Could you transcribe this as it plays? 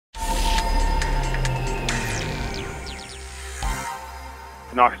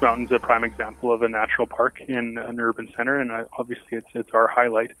Knox Mountain's a prime example of a natural park in an urban center, and obviously it's our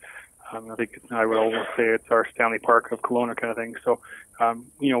highlight. I think I would almost say it's our Stanley Park of Kelowna kind of thing. So,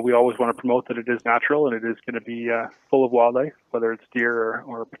 we always want to promote that it is natural and it is going to be full of wildlife, whether it's deer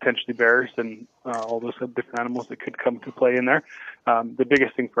or potentially bears and all those different animals that could come to play in there. The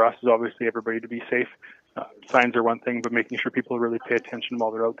biggest thing for us is obviously everybody to be safe. Signs are one thing, but making sure people really pay attention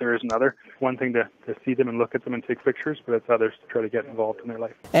while they're out there is another. One thing to see them and look at them and take pictures, but it's others to try to get involved in their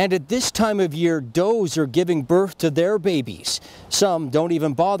life. And at this time of year, does are giving birth to their babies. Some don't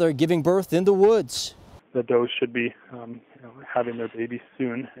even bother giving birth in the woods. The does should be having their babies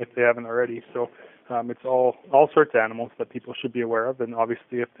soon if they haven't already. So it's all sorts of animals that people should be aware of, and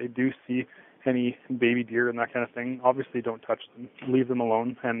obviously if they do see any baby deer and that kind of thing, obviously don't touch them. Leave them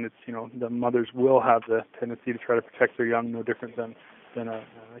alone. And it's, the mothers will have the tendency to try to protect their young, no different than a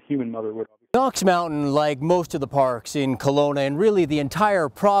human mother would. Knox Mountain, like most of the parks in Kelowna and really the entire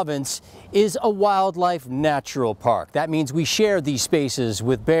province, is a wildlife natural park. That means we share these spaces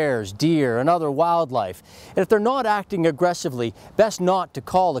with bears, deer, and other wildlife. And if they're not acting aggressively, best not to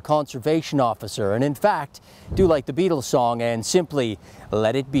call a conservation officer. And in fact, do like the Beatles song and simply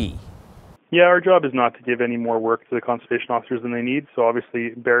let it be. Yeah, our job is not to give any more work to the conservation officers than they need. So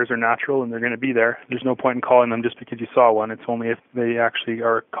obviously bears are natural and they're going to be there. There's no point in calling them just because you saw one. It's only if they actually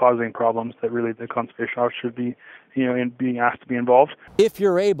are causing problems that really the conservation officer should be, being asked to be involved. If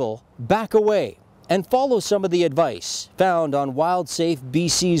you're able, back away and follow some of the advice found on WildSafe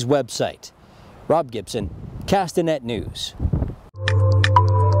BC's website. Rob Gibson, Castanet News.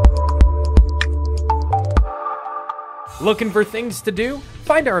 Looking for things to do?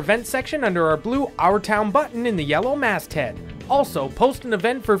 Find our event section under our blue Our Town button in the yellow masthead. Also, post an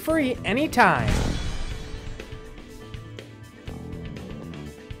event for free anytime.